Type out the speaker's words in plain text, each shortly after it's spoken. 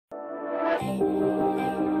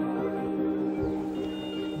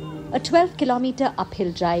A 12-kilometer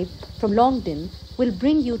uphill drive from Longdin will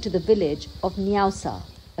bring you to the village of Nyausa,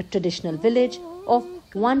 a traditional village of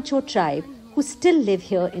Wancho tribe who still live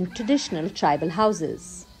here in traditional tribal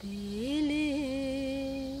houses.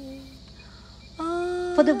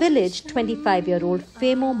 For the village, 25-year-old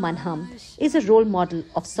Phemo Manham is a role model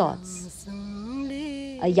of sorts.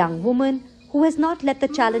 A young woman who has not let the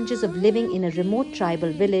challenges of living in a remote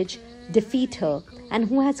tribal village defeat her and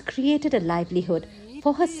who has created a livelihood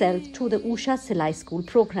for herself through the USHA Silai School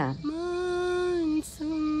program.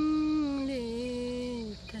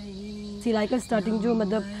 सिलाई का starting जो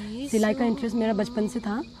मतलब सिलाई का interest मेरा बचपन से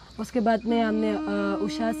था। उसके बाद में हमने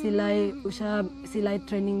उषा सिलाई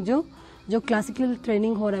ट्रेनिंग जो क्लासिकल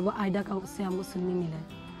ट्रेनिंग हो रहा है वो आइडा का, उससे हमको सुनने मिला है।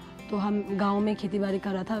 तो हम गांव में खेती बाड़ी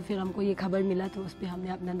कर रहा था, फिर हमको ये खबर मिला तो उस पर हमने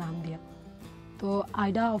अपना नाम दिया। तो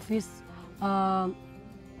आइडा ऑफिस,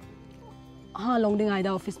 हाँ लॉन्गडिंग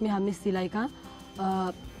आइडा ऑफिस में हमने सिलाई का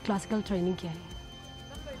क्लासिकल ट्रेनिंग किया है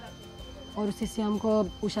और उसी से हमको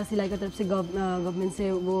उषा सिलाई की तरफ से गवर्नमेंट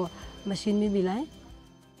से वो मशीन भी मिला है।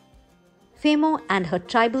 Phemo and her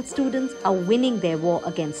tribal students are winning their war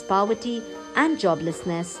against poverty and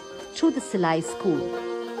joblessness through the Silai School,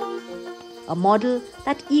 a model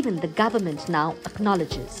that even the government now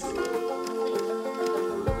acknowledges.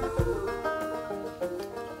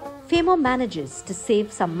 Phemo manages to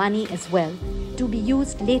save some money as well to be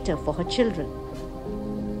used later for her children.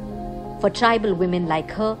 For tribal women like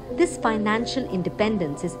her, this financial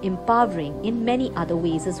independence is empowering in many other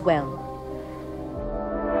ways as well.